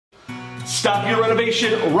Stop your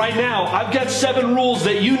renovation right now. I've got 7 rules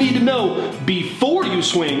that you need to know before you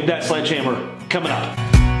swing that sledgehammer. Coming up.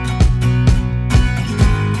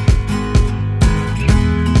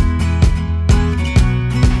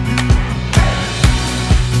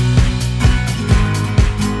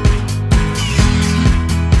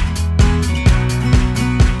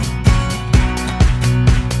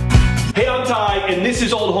 Hey, I'm Ty, and this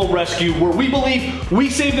is Old Home Rescue, where we believe we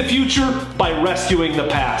save the future by rescuing the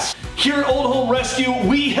past. Here at Old Home Rescue,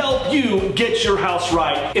 we help you get your house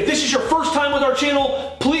right. If this is your first time with our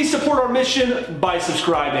channel, please support our mission by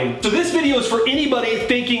subscribing. So this video is for anybody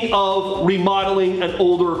thinking of remodeling an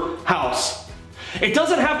older house. It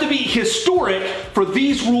doesn't have to be historic for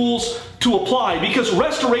these rules to apply, because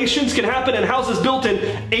restorations can happen in houses built in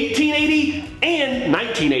 1880 and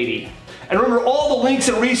 1980. And remember, all the links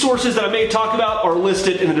and resources that I may talk about are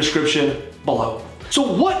listed in the description below.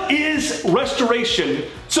 So what is restoration?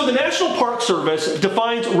 So the National Park Service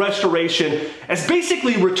defines restoration as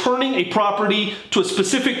basically returning a property to a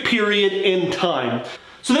specific period in time.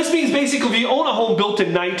 So this means basically if you own a home built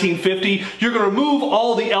in 1950, you're going to remove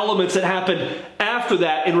all the elements that happened after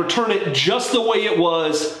that and return it just the way it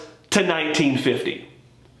was to 1950.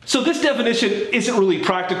 So this definition isn't really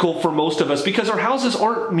practical for most of us because our houses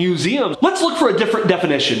aren't museums. Let's look for a different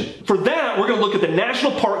definition. For that, we're going to look at the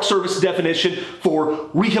National Park Service definition for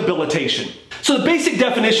rehabilitation. So the basic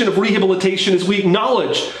definition of rehabilitation is we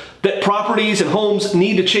acknowledge that properties and homes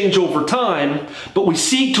need to change over time, but we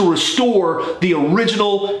seek to restore the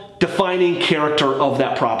original defining character of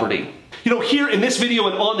that property. You know, here in this video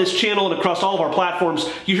and on this channel and across all of our platforms,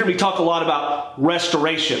 you hear me talk a lot about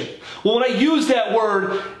restoration. Well, when I use that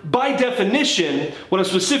word, by definition, what I'm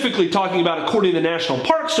specifically talking about according to the National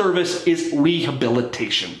Park Service is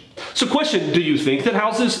rehabilitation. So question, do you think that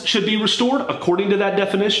houses should be restored according to that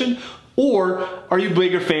definition? Or are you a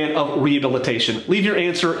bigger fan of rehabilitation? Leave your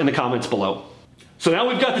answer in the comments below. So now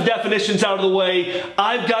we've got the definitions out of the way.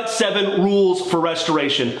 I've got 7 rules for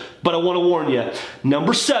restoration, but I want to warn you.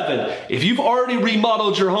 Number 7, if you've already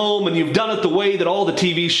remodeled your home and you've done it the way that all the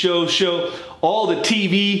TV shows show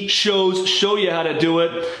you how to do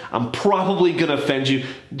it, I'm probably going to offend you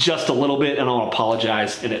just a little bit, and I'll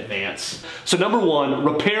apologize in advance. So number 1,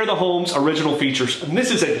 repair the home's original features. And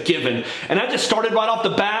this is a given. And I just started right off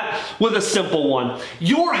the bat with a simple one.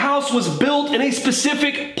 Your house was built in a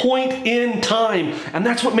specific point in time, and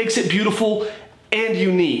that's what makes it beautiful and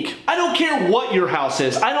unique. I don't care what your house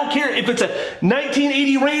is. I don't care if it's a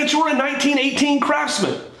 1980 ranch or a 1918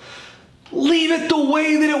 craftsman. Leave it the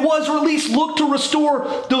way that it was, or at least look to restore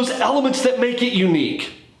those elements that make it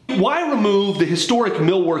unique. Why remove the historic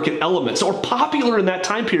millwork and elements or popular in that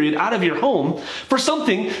time period out of your home for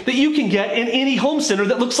something that you can get in any home center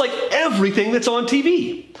that looks like everything that's on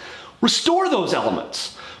TV? Restore those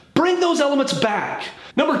elements. Bring those elements back.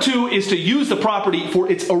 Number 2 is to use the property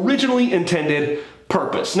for its originally intended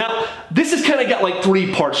purpose. Now, this has kind of got like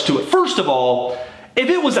 3 parts to it. First of all, if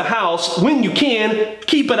it was a house, when you can,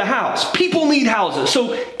 keep it a house. People need houses,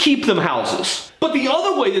 so keep them houses. But the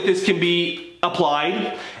other way that this can be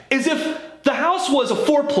applied is if the house was a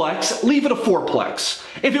 4-plex, leave it a 4-plex.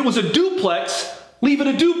 If it was a duplex, leave it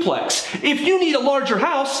a duplex. If you need a larger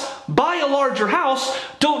house, buy a larger house.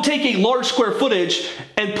 Don't take a large square footage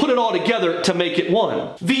and put it all together to make it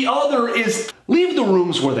one. The other is leave the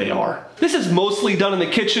rooms where they are. This is mostly done in the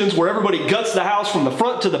kitchens where everybody guts the house from the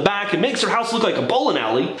front to the back and makes their house look like a bowling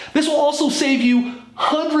alley. This will also save you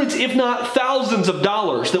hundreds, if not thousands of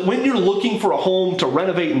dollars, that when you're looking for a home to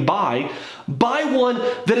renovate and buy one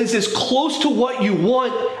that is as close to what you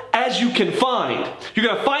want as you can find. You're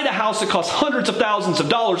going to find a house that costs hundreds of thousands of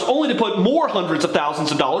dollars only to put more hundreds of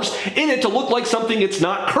thousands of dollars in it to look like something it's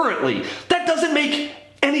not currently. That doesn't make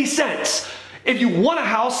any sense. If you want a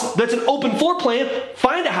house that's an open floor plan,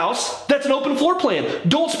 find a house that's an open floor plan.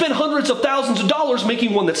 Don't spend hundreds of thousands of dollars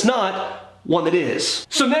making one that's not one that is.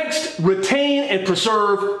 So next, retain and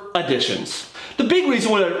preserve additions. The big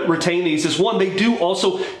reason we want to retain these is, one, they do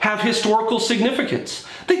also have historical significance.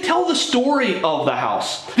 They tell the story of the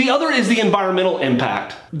house. The other is the environmental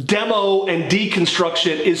impact. Demo and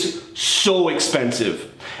deconstruction is so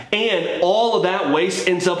expensive. And all of that waste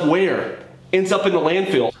ends up where? Ends up in the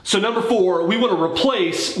landfill. So number 4, we want to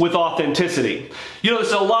replace with authenticity. You know,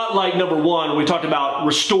 it's a lot like number 1, we talked about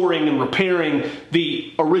restoring and repairing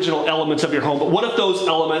the original elements of your home. But what if those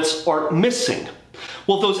elements are missing?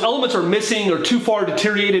 Well, if those elements are missing or too far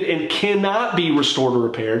deteriorated and cannot be restored or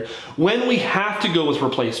repaired, when we have to go with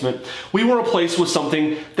replacement, we will replace with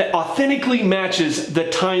something that authentically matches the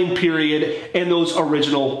time period and those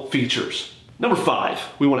original features. Number 5,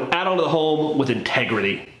 we want to add on to the home with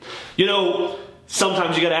integrity. You know,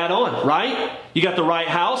 Sometimes you got to add on, right? You got the right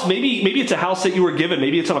house. Maybe it's a house that you were given.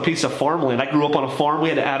 Maybe it's on a piece of farmland. I grew up on a farm. We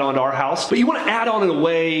had to add on to our house. But you want to add on in a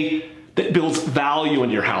way that builds value in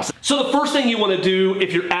your house. So the first thing you want to do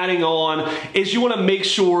if you're adding on is you want to make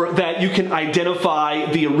sure that you can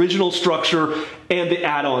identify the original structure and the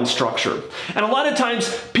add-on structure. And a lot of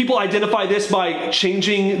times people identify this by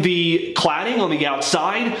changing the cladding on the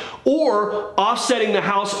outside or offsetting the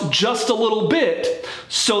house just a little bit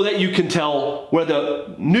so that you can tell where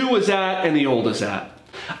the new is at and the old is at.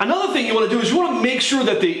 Another thing you want to do is you want to make sure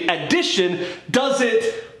that the addition doesn't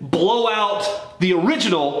blow out the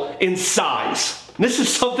original in size. This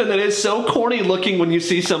is something that is so corny looking when you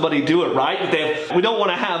see somebody do it, right? We don't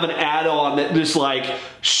want to have an add-on that just like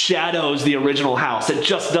shadows the original house. It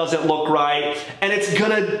just doesn't look right, and it's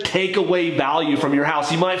gonna take away value from your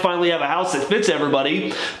house. You might finally have a house that fits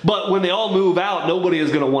everybody, but when they all move out, nobody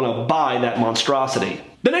is gonna want to buy that monstrosity.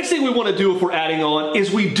 The next thing we want to do if we're adding on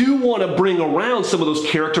is we do want to bring around some of those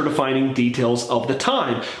character defining details of the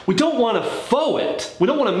time. We don't want to faux it. We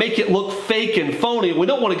don't want to make it look fake and phony. We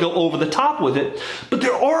don't want to go over the top with it. But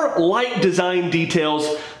there are light design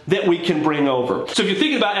details that we can bring over. So if you're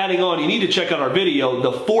thinking about adding on, you need to check out our video,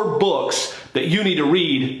 the 4 books that you need to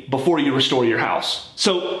read before you restore your house.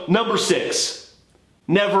 So number 6.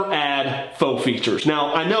 Never add faux features.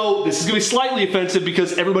 Now, I know this is going to be slightly offensive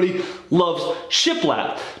because everybody loves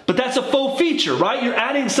shiplap, but that's a faux feature, right? You're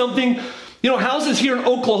adding something, you know, houses here in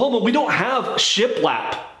Oklahoma, we don't have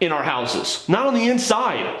shiplap in our houses, not on the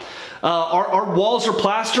inside. Our walls are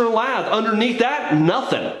plaster and lath. Underneath that,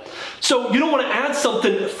 nothing. So you don't want to add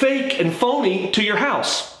something fake and phony to your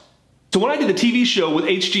house. So when I did the TV show with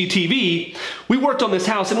HGTV, we worked on this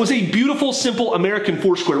house, and it was a beautiful, simple American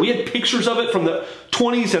 4-square. We had pictures of it from the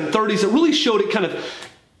 20s and 30s that really showed it kind of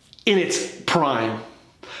in its prime.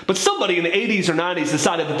 But somebody in the 80s or 90s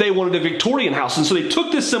decided that they wanted a Victorian house, and so they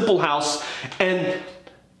took this simple house and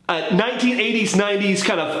 1980s, 90s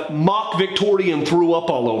kind of mock Victorian threw up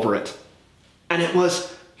all over it. And it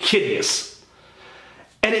was hideous.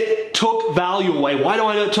 And it took value away. Why do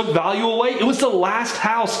I know it took value away? It was the last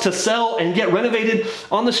house to sell and get renovated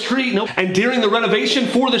on the street. And during the renovation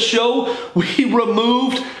for the show, we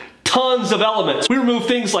removed tons of elements. We removed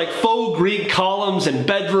things like faux Greek columns and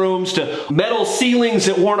bedrooms to metal ceilings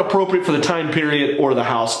that weren't appropriate for the time period or the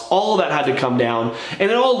house. All of that had to come down,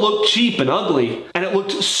 and it all looked cheap and ugly, and it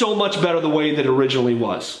looked so much better the way that it originally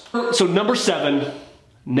was. So number 7,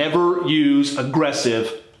 never use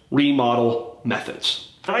aggressive remodel methods.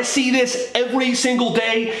 And I see this every single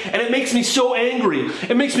day, and it makes me so angry.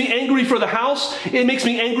 It makes me angry for the house, it makes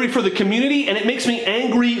me angry for the community, and it makes me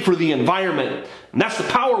angry for the environment. And that's the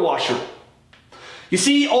power washer. You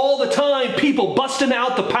see all the time people busting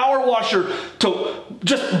out the power washer to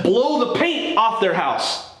just blow the paint off their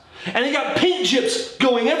house. And they got paint chips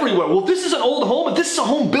going everywhere. Well, if this is an old home, if this is a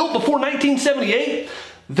home built before 1978,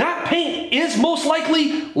 that paint is most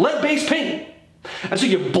likely lead-based paint. And so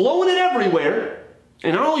you're blowing it everywhere.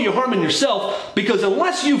 And not only are you harming yourself, because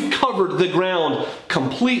unless you've covered the ground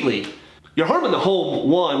completely, you're harming the home,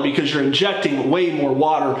 one, because you're injecting way more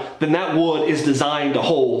water than that wood is designed to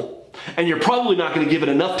hold. And you're probably not going to give it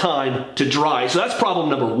enough time to dry. So that's problem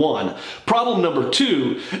number 1. Problem number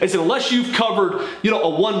 2 is that unless you've covered, you know,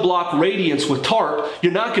 a 1-block radius with tarp,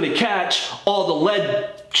 you're not going to catch all the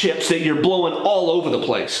lead chips that you're blowing all over the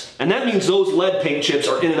place. And that means those lead paint chips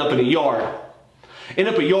are ending up in a yard. End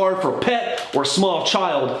up a yard for a pet or a small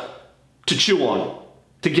child to chew on,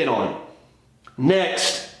 to get on.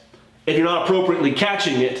 Next, if you're not appropriately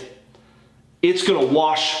catching it, it's going to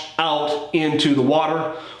wash out into the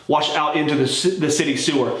water, wash out into the city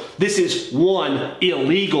sewer. This is 1,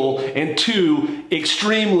 illegal, and 2,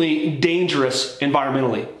 extremely dangerous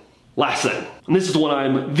environmentally. Last thing, and this is the one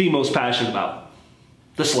I'm the most passionate about,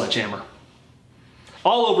 the sledgehammer.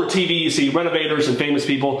 All over TV you see renovators and famous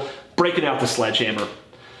people breaking out the sledgehammer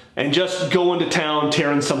and just going to town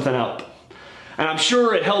tearing something up. And I'm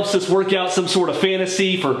sure it helps us work out some sort of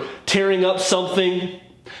fantasy for tearing up something,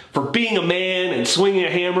 for being a man and swinging a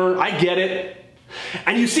hammer. I get it.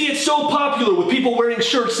 And you see it's so popular with people wearing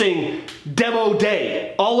shirts saying Demo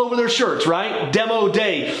Day all over their shirts, right? Demo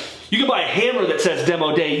Day. You can buy a hammer that says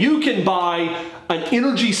Demo Day. You can buy an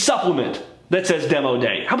energy supplement that says Demo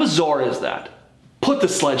Day. How bizarre is that? Put the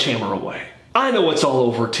sledgehammer away. I know it's all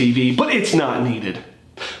over TV, but it's not needed.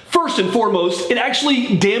 First and foremost, it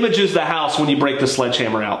actually damages the house when you break the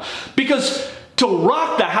sledgehammer out. Because to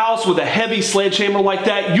rock the house with a heavy sledgehammer like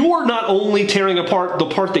that, you're not only tearing apart the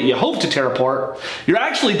part that you hope to tear apart, you're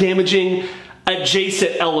actually damaging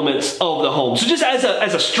adjacent elements of the home. So just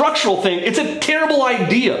as a structural thing, it's a terrible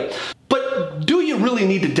idea. But do you really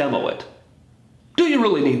need to demo it? Do you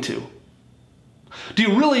really need to? Do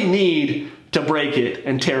you really need to break it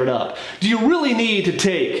and tear it up? Do you really need to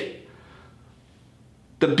take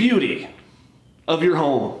the beauty of your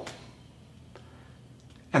home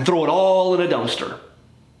and throw it all in a dumpster?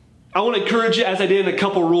 I want to encourage you, as I did in a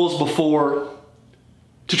couple rules before,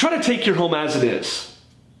 to try to take your home as it is,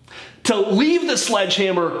 to leave the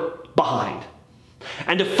sledgehammer behind,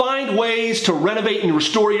 and to find ways to renovate and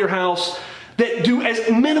restore your house that do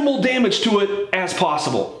as minimal damage to it as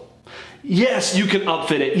possible. Yes, you can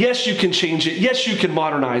upfit it. Yes, you can change it. Yes, you can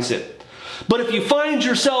modernize it. But if you find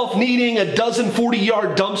yourself needing a dozen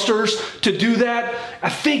 40-yard dumpsters to do that, I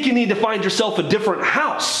think you need to find yourself a different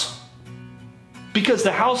house. Because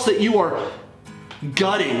the house that you are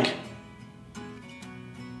gutting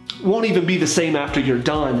won't even be the same after you're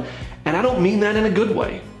done. And I don't mean that in a good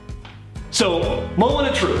way. So, moment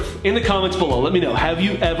of truth in the comments below. Let me know, have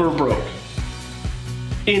you ever broke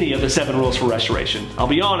any of the 7 rules for restoration? I'll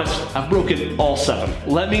be honest, I've broken all 7.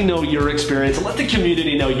 Let me know your experience. Let the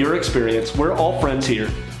community know your experience. We're all friends here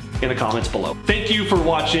in the comments below. Thank you for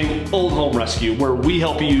watching Old Home Rescue, where we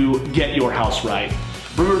help you get your house right.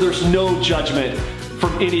 Remember, there's no judgment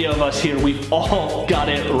from any of us here. We've all got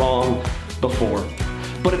it wrong before.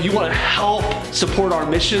 But if you want to help support our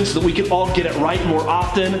mission so that we can all get it right more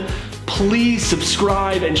often, please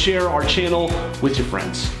subscribe and share our channel with your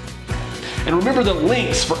friends. And remember, the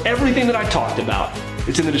links for everything that I talked about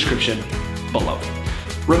is in the description below.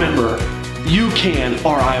 Remember, you can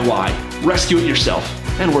RIY, rescue it yourself,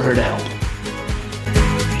 and we're here to help.